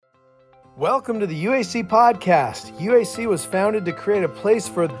Welcome to the UAC podcast. UAC was founded to create a place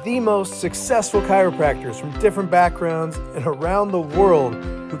for the most successful chiropractors from different backgrounds and around the world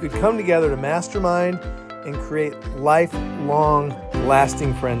who could come together to mastermind and create lifelong,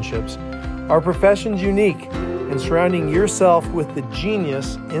 lasting friendships. Our profession's unique, and surrounding yourself with the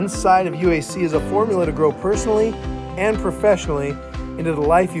genius inside of UAC is a formula to grow personally and professionally into the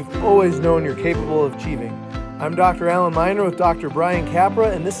life you've always known you're capable of achieving. I'm Dr. Alan Miner with Dr. Brian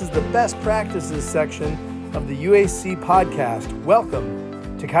Capra, and this is the Best Practices section of the UAC podcast.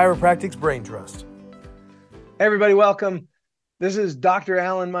 Welcome to Chiropractic's Brain Trust. Hey everybody, welcome. This is Dr.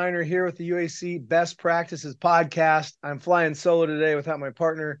 Alan Miner here with the UAC Best Practices podcast. I'm flying solo today without my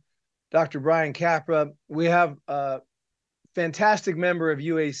partner, Dr. Brian Capra. We have a fantastic member of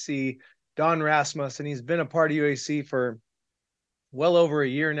UAC, Don Rasmussen. He's been a part of UAC for well over a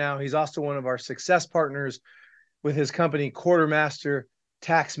year now. He's also one of our success partners with his company, Quartermaster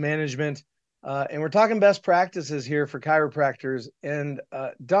Tax Management. And we're talking best practices here for chiropractors. And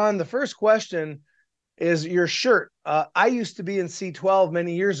Don, the first question is your shirt. I used to be in C12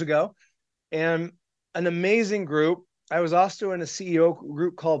 many years ago, and an amazing group. I was also in a CEO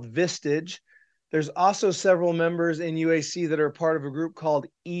group called Vistage. There's also several members in UAC that are part of a group called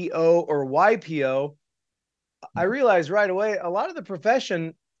EO or YPO. I realized right away, a lot of the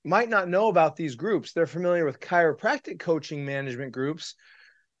profession might not know about these groups. They're familiar with chiropractic coaching management groups,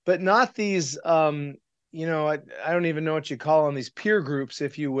 but not these, I don't even know what you call them, these peer groups,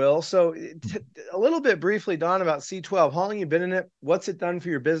 if you will. So a little bit briefly, Don, about C12. How long have you been in it? What's it done for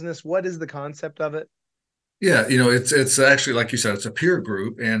your business? What is the concept of it? Yeah, it's actually, like you said, it's a peer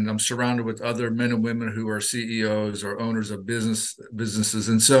group, and I'm surrounded with other men and women who are CEOs or owners of businesses.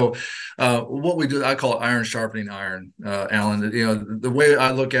 And so what we do, I call it iron sharpening iron, Alan. The way I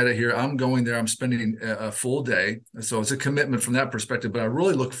look at it here, I'm going there, I'm spending a full day. So it's a commitment from that perspective, but I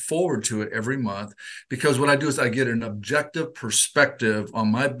really look forward to it every month, because what I do is I get an objective perspective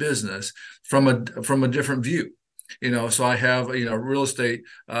on my business from a different view. So I have, real estate,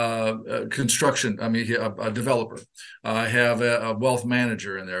 construction. A developer. I have a wealth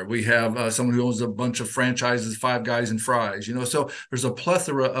manager in there. We have someone who owns a bunch of franchises, Five Guys and Fries, so there's a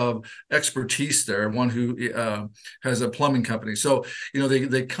plethora of expertise there. One who has a plumbing company. So,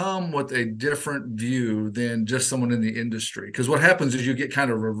 they come with a different view than just someone in the industry. Because what happens is you get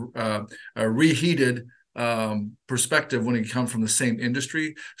kind of a reheated perspective when you come from the same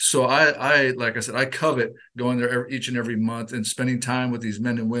industry. So I like I said, I covet going there each and every month and spending time with these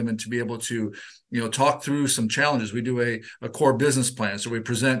men and women to be able to, talk through some challenges. We do a core business plan. So we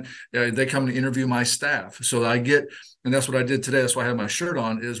present, they come to interview my staff. So I get, and that's what I did today. That's why I have my shirt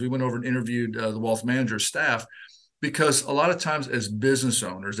on, is we went over and interviewed the wealth manager's staff. Because a lot of times as business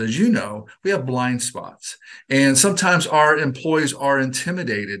owners, as you know, we have blind spots. And sometimes our employees are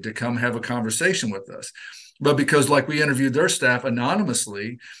intimidated to come have a conversation with us. But because like we interviewed their staff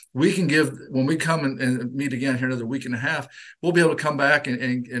anonymously, we can give, when we come and meet again here another week and a half, we'll be able to come back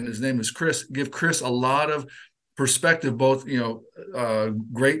and his name is Chris, give Chris a lot of perspective, both,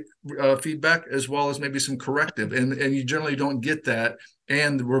 great feedback as well as maybe some corrective. And you generally don't get that.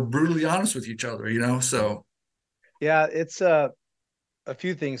 And we're brutally honest with each other, so. Yeah, it's a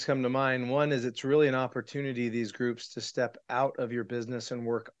few things come to mind. One is it's really an opportunity, these groups, to step out of your business and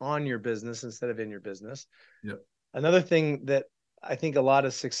work on your business instead of in your business. Yep. Another thing that I think a lot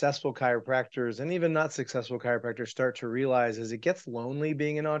of successful chiropractors and even not successful chiropractors start to realize is it gets lonely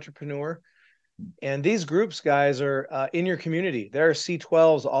being an entrepreneur. And these groups, guys, are in your community. There are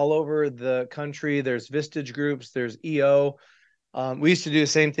C12s all over the country. There's Vistage groups. There's EO. We used to do the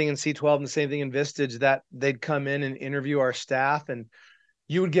same thing in C12 and the same thing in Vistage, that they'd come in and interview our staff, and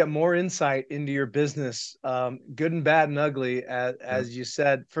you would get more insight into your business, good and bad and ugly, as you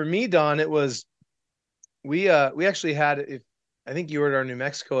said. For me, Don, it was, we actually had, I think you were at our New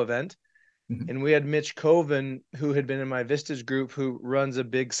Mexico event, and we had Mitch Colvin, who had been in my Vistage group, who runs a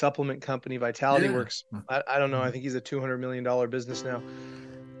big supplement company, Vitality Works. I don't know. I think he's a $200 million business now.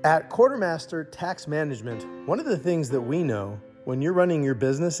 At Quartermaster Tax Management, one of the things that we know when you're running your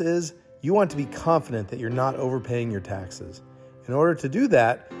business is you want to be confident that you're not overpaying your taxes. In order to do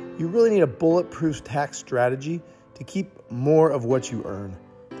that, you really need a bulletproof tax strategy to keep more of what you earn.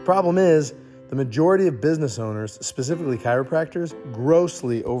 The problem is the majority of business owners, specifically chiropractors,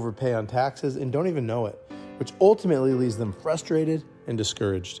 grossly overpay on taxes and don't even know it, which ultimately leaves them frustrated and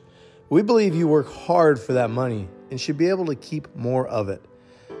discouraged. We believe you work hard for that money and should be able to keep more of it.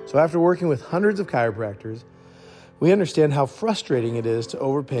 So after working with hundreds of chiropractors, we understand how frustrating it is to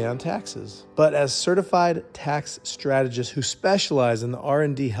overpay on taxes. But as certified tax strategists who specialize in the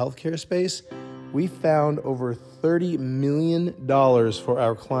R&D healthcare space, we found over $30 million for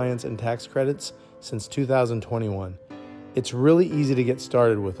our clients in tax credits since 2021. It's really easy to get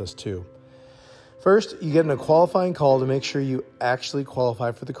started with us too. First, you get a qualifying call to make sure you actually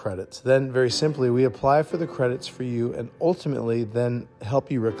qualify for the credits. Then, very simply, we apply for the credits for you and ultimately then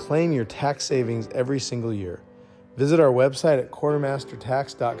help you reclaim your tax savings every single year. Visit our website at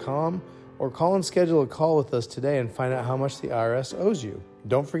quartermastertax.com or call and schedule a call with us today and find out how much the IRS owes you.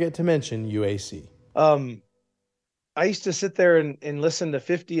 Don't forget to mention UAC. I used to sit there and listen to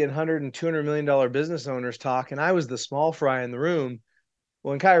 50 and 100 and $200 million business owners talk, and I was the small fry in the room.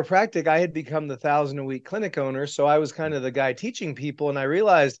 Well, in chiropractic, I had become the 1,000-a-week clinic owner, so I was kind of the guy teaching people, and I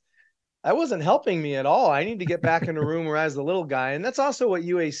realized I wasn't helping me at all. I need to get back in a room where I was the little guy, and that's also what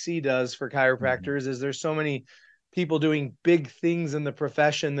UAC does for chiropractors. Is there's so many people doing big things in the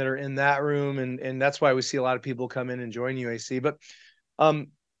profession that are in that room, and that's why we see a lot of people come in and join UAC. But I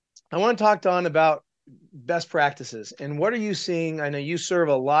want to talk, Don, about best practices, and what are you seeing? I know you serve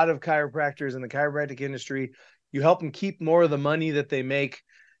a lot of chiropractors in the chiropractic industry. You help them keep more of the money that they make.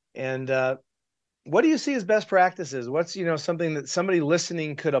 And what do you see as best practices? What's, something that somebody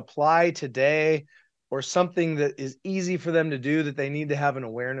listening could apply today, or something that is easy for them to do that they need to have an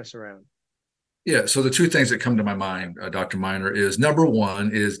awareness around? Yeah. So the two things that come to my mind, Dr. Miner, is number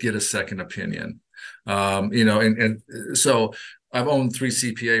one is get a second opinion. So I've owned 3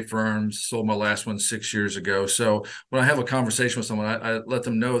 CPA firms, sold my last one 6 years ago. So when I have a conversation with someone, I let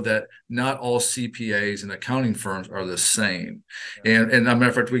them know that not all CPAs and accounting firms are the same. And as a matter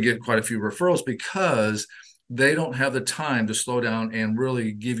of fact, we get quite a few referrals because they don't have the time to slow down and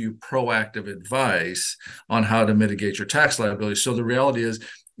really give you proactive advice on how to mitigate your tax liability. So the reality is,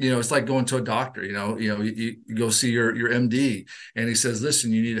 it's like going to a doctor. You go see your MD, and he says,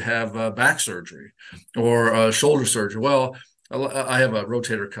 "Listen, you need to have back surgery or shoulder surgery." Well, I have a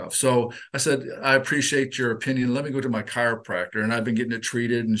rotator cuff. So I said, "I appreciate your opinion. Let me go to my chiropractor." And I've been getting it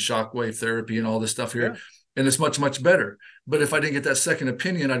treated and shockwave therapy and all this stuff here. Yeah. And it's much, much better. But if I didn't get that second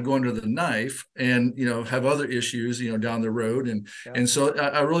opinion, I'd go under the knife and, have other issues, down the road. And so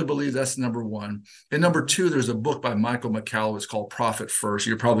I really believe that's number one. And number two, there's a book by Michael McCallum. It's called Profit First.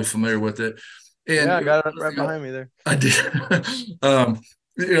 You're probably familiar with it. And I got it right behind me there. I did.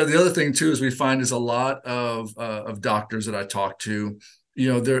 The other thing too is we find is a lot of doctors that I talk to,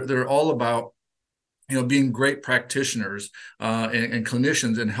 they're all about being great practitioners and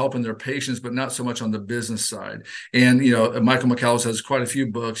clinicians and helping their patients, but not so much on the business side. And Michael McCallum has quite a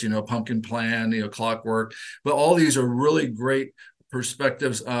few books, Pumpkin Plan, Clockwork, but all these are really great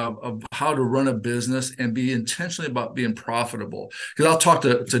perspectives of how to run a business and be intentionally about being profitable. Because I'll talk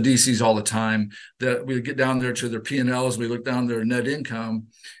to DCs all the time that we get down there to their P&Ls, we look down their net income,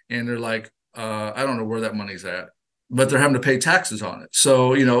 and they're like, I don't know where that money's at, but they're having to pay taxes on it.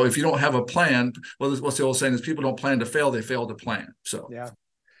 So, if you don't have a plan, well, what's the old saying is people don't plan to fail, they fail to plan. So, yeah,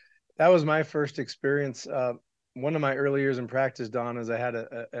 that was my first experience. One of my early years in practice, Don, is I had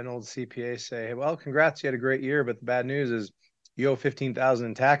an old CPA say, "Hey, well, congrats, you had a great year, but the bad news is you owe $15,000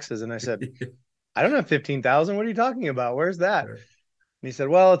 in taxes." And I said, "I don't have $15,000. What are you talking about? Where's that?" Sure. And he said,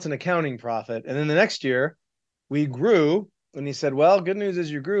 "Well, it's an accounting profit." And then the next year we grew, and he said, "Well, good news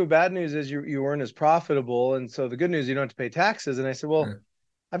is you grew. Bad news is you weren't as profitable. And so the good news, you don't have to pay taxes." And I said, "Well, sure,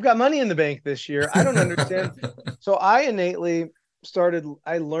 I've got money in the bank this year. I don't understand." So I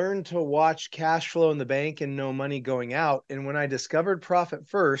learned to watch cash flow in the bank and no money going out. And when I discovered Profit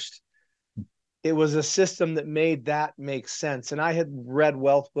First, it was a system that made that make sense. And I had read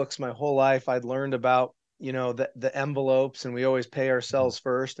wealth books my whole life. I'd learned about, the envelopes, and we always pay ourselves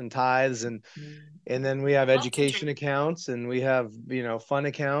first, and tithes. And then we have education accounts, and we have, fun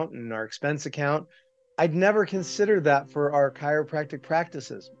account and our expense account. I'd never considered that for our chiropractic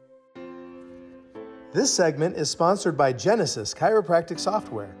practices. This segment is sponsored by Genesis Chiropractic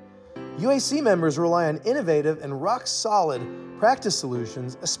Software. UAC members rely on innovative and rock-solid practice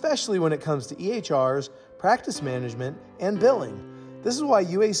solutions, especially when it comes to EHRs, practice management, and billing. This is why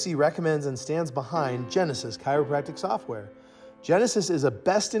UAC recommends and stands behind Genesis Chiropractic Software. Genesis is a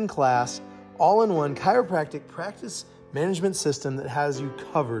best-in-class, all-in-one chiropractic practice management system that has you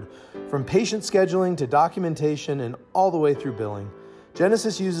covered, from patient scheduling to documentation and all the way through billing.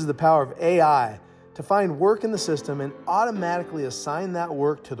 Genesis uses the power of AI to find work in the system and automatically assign that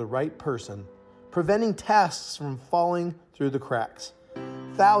work to the right person, preventing tasks from falling through the cracks.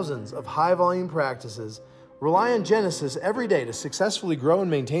 Thousands of high-volume practices rely on Genesis every day to successfully grow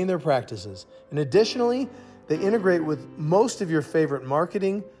and maintain their practices. And additionally, they integrate with most of your favorite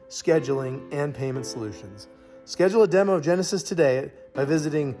marketing, scheduling, and payment solutions. Schedule a demo of Genesis today by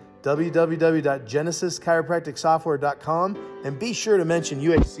visiting www.genesischiropracticsoftware.com and be sure to mention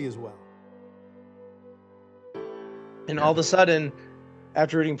UAC as well. And Yeah. all of a sudden,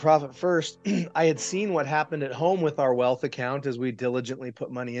 after reading Profit First, I had seen what happened at home with our wealth account as we diligently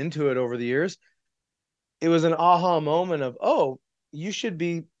put money into it over the years. It was an aha moment of, oh, you should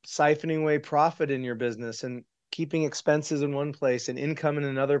be siphoning away profit in your business and keeping expenses in one place and income in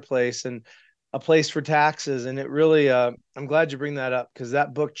another place and a place for taxes. And it really, I'm glad you bring that up, because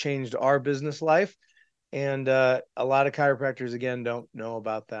that book changed our business life. And a lot of chiropractors, again, don't know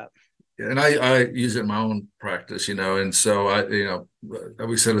about that. And I use it in my own practice, and so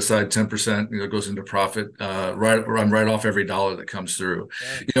we set aside 10%, goes into profit, run right off every dollar that comes through.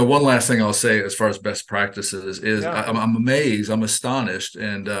 Yeah. One last thing I'll say as far as best practices is I'm amazed, I'm astonished,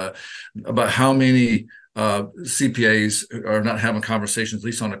 and about how many CPAs are not having conversations, at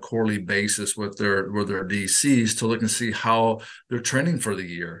least on a quarterly basis, with their DCs to look and see how they're trending for the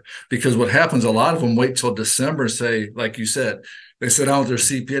year. Because what happens, a lot of them wait till December, say, like you said, they sit down with their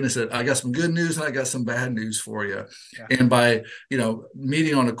CPA and they said, I got some good news and I got some bad news for you. Yeah. And by,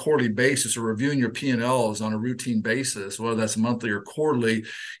 meeting on a quarterly basis or reviewing your P&Ls on a routine basis, whether that's monthly or quarterly,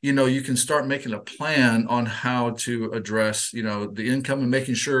 you can start making a plan on how to address, the income and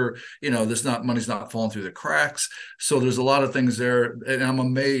making sure, money's not falling through the cracks. So there's a lot of things there. And I'm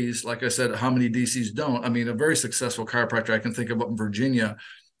amazed, like I said, how many DCs don't. I mean, a very successful chiropractor I can think of up in Virginia,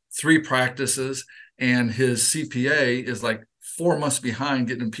 3 practices, and his CPA is like 4 months behind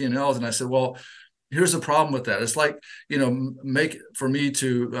getting P&Ls. And I said, well, here's the problem with that. It's like, make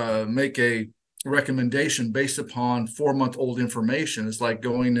a recommendation based upon 4-month-old information. It's like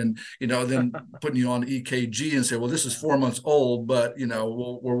going and, then putting you on EKG and say, well, this is 4 months old, but,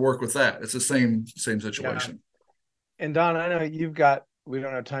 we'll work with that. It's the same situation. Yeah. And Don, I know we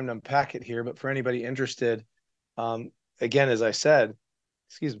don't have time to unpack it here, but for anybody interested, again, as I said,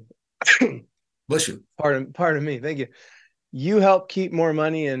 excuse me. Bless you. Pardon me. Thank you. You help keep more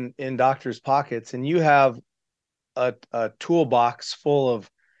money in doctors' pockets, and you have a toolbox full of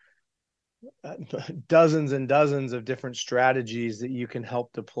dozens and dozens of different strategies that you can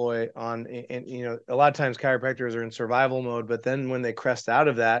help deploy on. And a lot of times chiropractors are in survival mode, but then when they crest out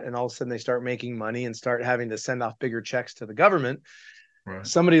of that and all of a sudden they start making money and start having to send off bigger checks to the government, right,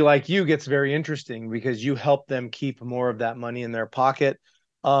 somebody like you gets very interesting, because you help them keep more of that money in their pocket.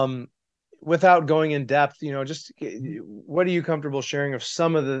 Without going in depth, just what are you comfortable sharing of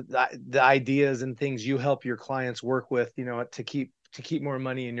some of the ideas and things you help your clients work with, to keep more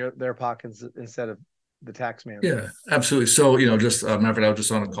money in their pockets instead of the tax man? Yeah, absolutely. So, just matter of fact, I was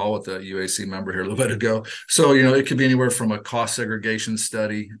just on a call with a UAC member here a little bit ago. So, it could be anywhere from a cost segregation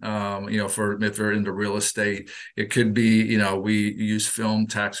study, for if they're into real estate. It could be, we use film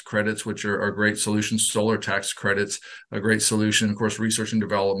tax credits, which are great solutions. Solar tax credits, a great solution. Of course, research and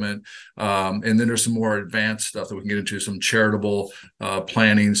development. And then there's some more advanced stuff that we can get into, some charitable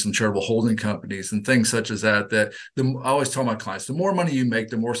planning, some charitable holding companies, and things such as that. I always tell my clients, the more money you make,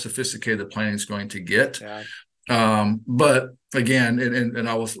 the more sophisticated the planning is going to get. Yeah. But again, and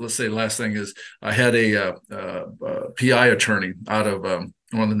let's say the last thing is, I had a PI attorney out of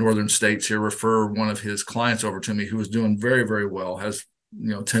one of the northern states here refer one of his clients over to me who was doing very, very well, has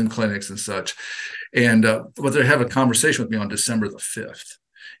 10 clinics and such, and but they have a conversation with me on December the 5th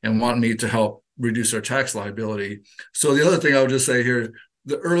and want me to help reduce their tax liability. So the other thing I would just say here,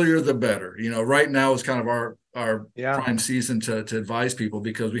 the earlier the better. Right now is kind of our prime season to advise people,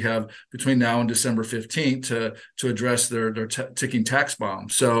 because we have between now and December 15th to address their ticking tax bomb.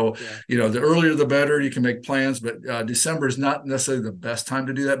 So, the earlier the better. You can make plans, but December is not necessarily the best time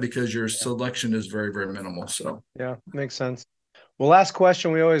to do that, because your selection is very, very minimal. So, yeah, makes sense. Well, last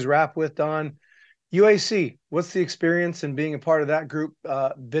question we always wrap with, Don. UAC, what's the experience in being a part of that group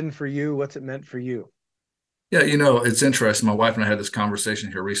been for you? What's it meant for you? Yeah, it's interesting. My wife and I had this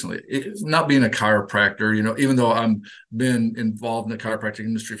conversation here recently. Not being a chiropractor, even though I've been involved in the chiropractic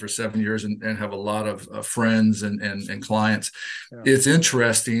industry for 7 years and have a lot of friends and clients, it's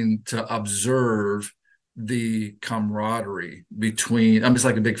interesting to observe the camaraderie between. It's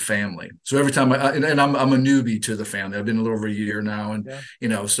like a big family. So every time I'm a newbie to the family. I've been a little over a year now, and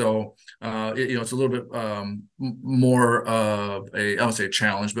so it's a little bit more of I don't say a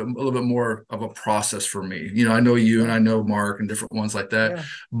challenge, but a little bit more of a process for me. I know you and I know Mark and different ones like that,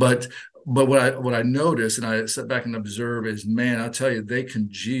 but what I notice, and I sit back and observe, is, man, I'll tell you, they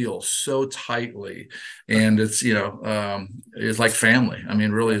congeal so tightly, and it's it's like family.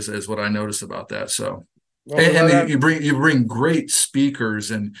 Really is what I notice about that. So. Well, and you bring great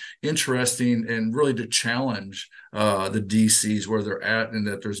speakers and interesting, and really to challenge the DCs where they're at, and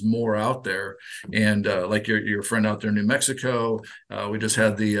that there's more out there. And like your friend out there in New Mexico, we just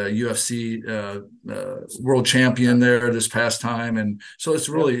had the UFC world champion there this past time, and so it's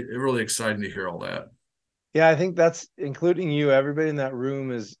really exciting to hear all that. Yeah, I think that's including you. Everybody in that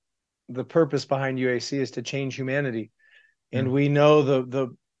room is the purpose behind UAC is to change humanity. Yeah. And we know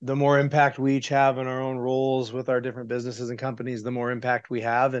the more impact we each have in our own roles with our different businesses and companies, the more impact we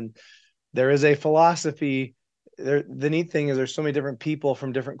have. And there is a philosophy there. The neat thing is there's so many different people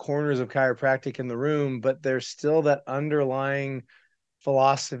from different corners of chiropractic in the room, but there's still that underlying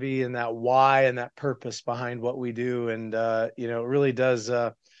philosophy and that why and that purpose behind what we do. And it really does.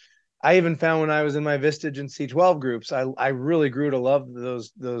 I even found when I was in my Vistage and C12 groups, I really grew to love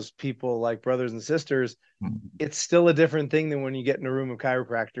those people like brothers and sisters. It's still a different thing than when you get in a room of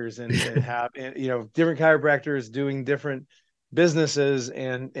chiropractors and have different chiropractors doing different businesses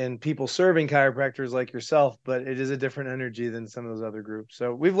and people serving chiropractors like yourself, but it is a different energy than some of those other groups.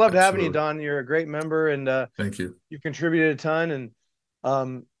 So we've loved having you, Absolutely. Don. You're a great member, and Thank you. you've contributed a ton. And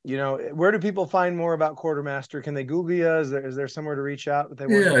where do people find more about Quartermaster? Can they Google you? Is there somewhere to reach out if they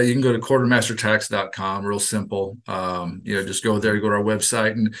want Yeah, to? you can go to quartermastertax.com, real simple. Just go there, go to our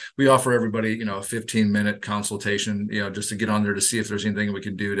website, and we offer everybody, a 15-minute consultation, just to get on there to see if there's anything we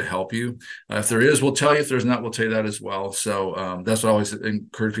can do to help you. If there is, we'll tell you. If there's not, we'll tell you that as well. So that's what I always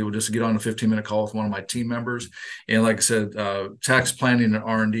encourage people, just to get on a 15-minute call with one of my team members. And like I said, tax planning and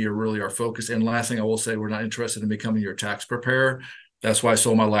R&D are really our focus. And last thing I will say, we're not interested in becoming your tax preparer. That's why I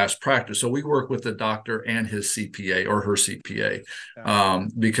sold my last practice. So we work with the doctor and his CPA or her CPA,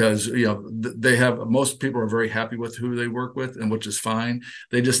 because they have, most people are very happy with who they work with, and which is fine.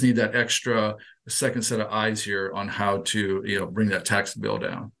 They just need that extra second set of eyes here on how to bring that tax bill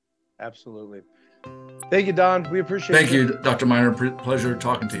down. Absolutely. Thank you, Don. We appreciate it. Thank you, Dr. Miner. Pleasure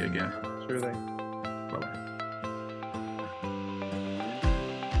talking to you again. Sure thing.